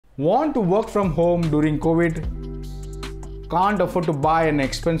Want to work from home during COVID? Can't afford to buy an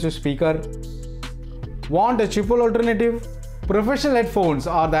expensive speaker? Want a cheaper alternative? Professional headphones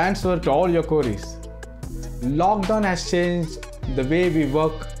are the answer to all your queries. Lockdown has changed the way we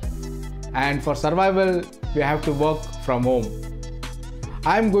work, and for survival, we have to work from home.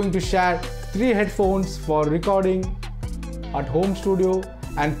 I am going to share 3 headphones for recording at home studio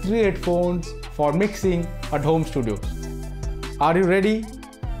and 3 headphones for mixing at home studios. Are you ready?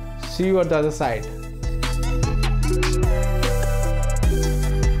 See you at the other side.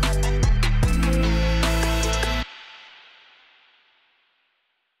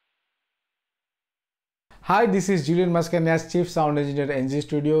 Hi, this is Julian Mascagnas, Chief Sound Engineer at ENZY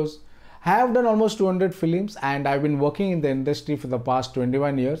Studios. I have done almost 200 films and I've been working in the industry for the past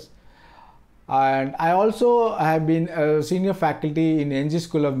 21 years. And I also have been a senior faculty in ENZY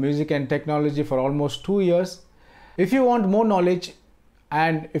School of Music and Technology for almost 2 years. If you want more knowledge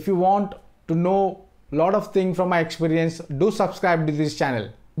and if you want to know a lot of things from my experience, do subscribe to this channel.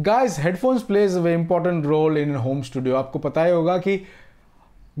 Guys, headphones plays a very important role in a home studio. आपको पता ही होगा कि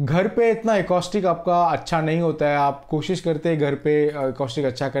घर पे इतना acoustic आपका अच्छा नहीं होता है. आप कोशिश करते हैं घर पे एकॉस्टिक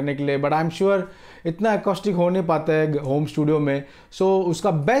अच्छा करने के लिए, बट आई एम श्योर इतना एकॉस्टिक हो नहीं पाता है होम स्टूडियो में. सो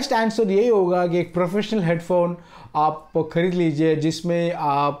उसका बेस्ट आंसर यही होगा कि एक प्रोफेशनल हेडफोन आप खरीद लीजिए जिसमें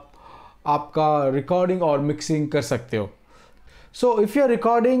आप आपका रिकॉर्डिंग और मिक्सिंग कर सकते हो. So if you are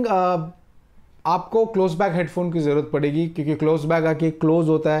recording आपको क्लोज बैक हेडफोन की ज़रूरत पड़ेगी, क्योंकि क्लोज बैक आके क्लोज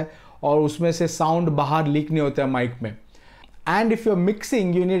होता है और उसमें से साउंड बाहर लीक नहीं होता है माइक में. And if you are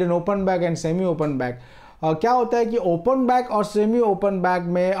mixing you need an open back and semi open back. क्या होता है कि ओपन बैक और सेमी ओपन बैक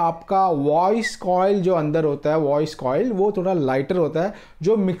में आपका वॉइस कॉइल जो अंदर होता है, वॉइस कॉइल वो थोड़ा लाइटर होता है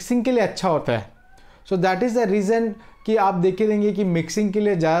जो मिक्सिंग के लिए अच्छा होता है. So that is the reason कि आप देखे देंगे कि मिक्सिंग के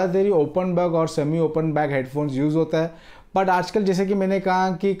लिए ज़्यादातर ही ओपन बैक और semi open back headphones use होता है. बट आजकल जैसे कि मैंने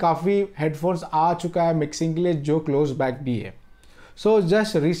कहा कि काफ़ी हेडफोन्स आ चुका है मिक्सिंग के लिए जो क्लोज बैक भी है. So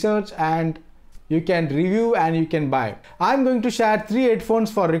just research and you can review and you can buy. I'm going to share 3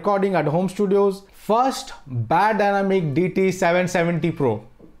 headphones for recording at home studios. First, Bad Dynamic DT770 Pro.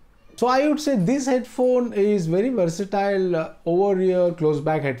 So I would say this headphone is very versatile over-ear close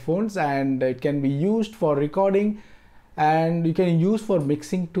back headphones, and it can be used for recording and you can use for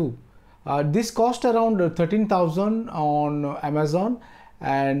mixing too. This cost around 13,000 on Amazon,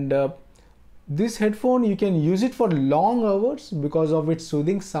 and this headphone you can use it for long hours because of its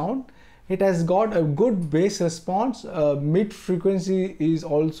soothing sound. It has got a good bass response, mid frequency is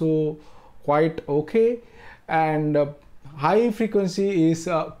also quite okay, and high frequency is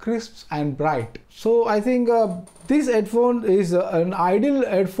crisp and bright. So I think this headphone is an ideal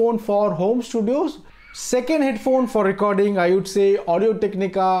headphone for home studios. Second headphone for recording, I would say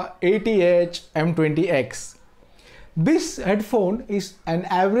Audio-Technica AT-H M20X. This headphone is an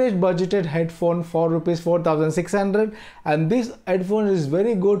average budgeted headphone for rupees 4,600, and this headphone is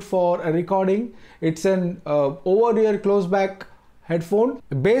very good for a recording. It's an over-ear close back headphone.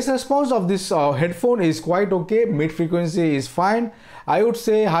 Bass response of this headphone is quite okay. Mid frequency is fine. I would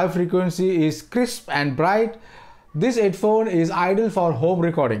say high frequency is crisp and bright. This headphone is ideal for home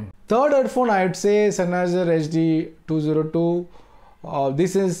recording. Third headphone, I would say Sennheiser HD202.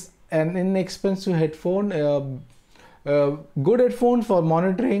 This is an inexpensive headphone. Good headphone for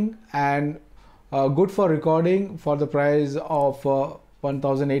monitoring and good for recording for the price of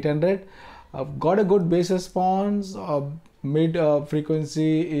 1,800. Got a good bass response. Mid frequency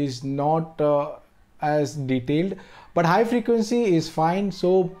is not as detailed, but high frequency is fine,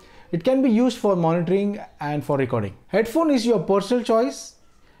 so it can be used for monitoring and for recording. Headphone is your personal choice.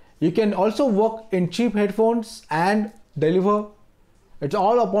 You can also work in cheap headphones and deliver. It's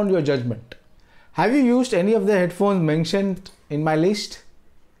all upon your judgment. Have you used any of the headphones mentioned in my list?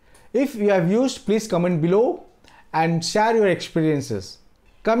 If you have used, please comment below and share your experiences.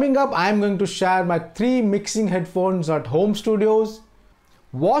 Coming up, I am going to share my 3 mixing headphones at home studios.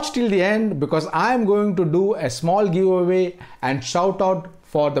 Watch till the end because I am going to do a small giveaway and shout out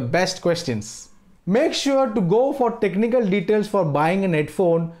for the best questions. Make sure to go for technical details for buying an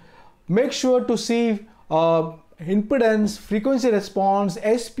headphone. Make sure to see impedance, frequency response,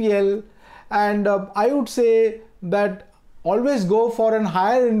 SPL, and I would say that always go for a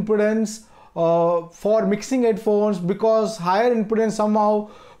higher impedance for mixing headphones, because higher impedance somehow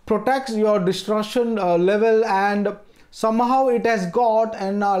protects your distortion level, and somehow it has got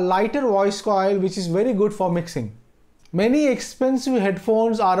a lighter voice coil which is very good for mixing. Many expensive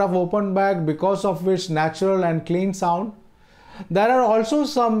headphones are of open back because of its natural and clean sound. There are also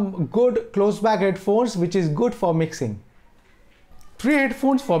some good close back headphones which is good for mixing. 3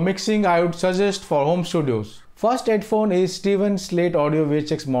 headphones for mixing I would suggest for home studios. First headphone is Steven Slate Audio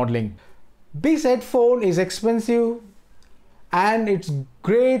VHX modeling. This headphone is expensive and it's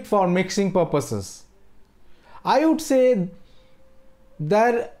great for mixing purposes. I would say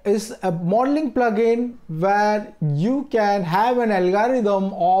there is a modeling plugin where you can have an algorithm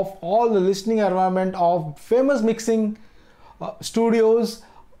of all the listening environment of famous mixing studios,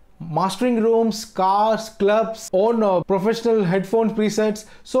 mastering rooms, cars, clubs, own professional headphone presets.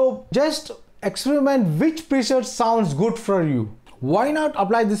 So just experiment which preset sounds good for you. Why not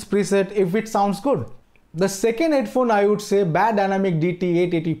apply this preset if it sounds good? The second headphone I would say Bad Dynamic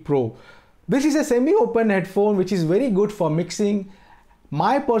DT880 Pro. This is a semi-open headphone which is very good for mixing.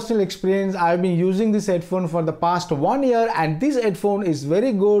 My personal experience, I've been using this headphone for the past 1 year and this headphone is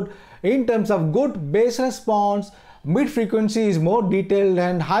very good in terms of good bass response, mid frequency is more detailed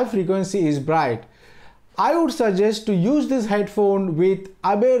and high frequency is bright. I would suggest to use this headphone with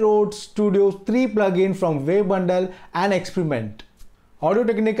Abbey Road Studios 3 plugin from WaveBundle and experiment.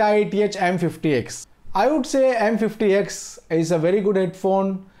 Audio-Technica ATH M50X. I would say M50X is a very good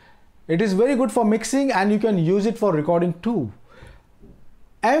headphone. It is very good for mixing and you can use it for recording too.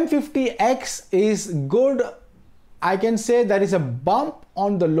 M50X is good. I can say there is a bump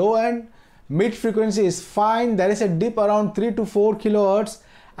on the low end, mid frequency is fine, there is a dip around 3 to 4 kilohertz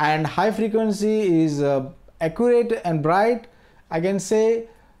and high frequency is accurate and bright. I can say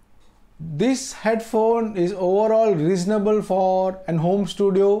this headphone is overall reasonable for an home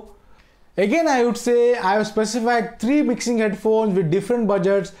studio. Again, I would say I have specified 3 mixing headphones with different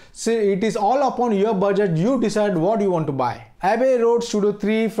budgets. So it is all upon your budget. You decide what you want to buy. Abbey Road Studio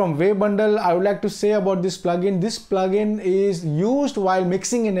 3 from WaveBundle. I would like to say about this plugin. This plugin is used while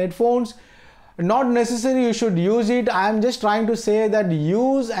mixing in headphones. Not necessary you should use it. I am just trying to say that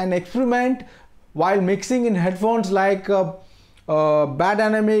use and experiment while mixing in headphones like Bad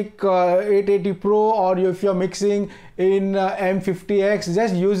Dynamic 880 Pro, or if you're mixing in M50X,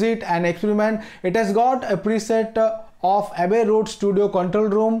 just use it and experiment. It has got a preset of Abbey Road Studio control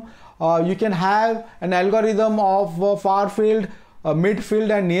room. You can have an algorithm of far field, mid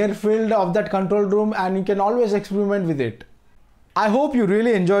field and near field of that control room, and you can always experiment with it. I hope you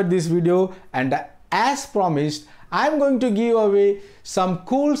really enjoyed this video, and as promised, I'm going to give away some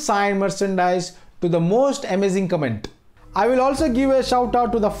cool signed merchandise to the most amazing comment. I will also give a shout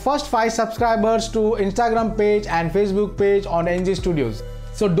out to the first 5 subscribers to Instagram page and Facebook page on ENZY Studios.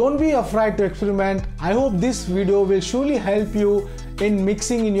 So don't be afraid to experiment. I hope this video will surely help you in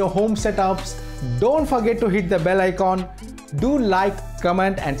mixing in your home setups. Don't forget to hit the bell icon. Do like,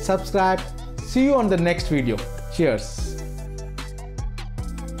 comment and subscribe. See you on the next video. Cheers.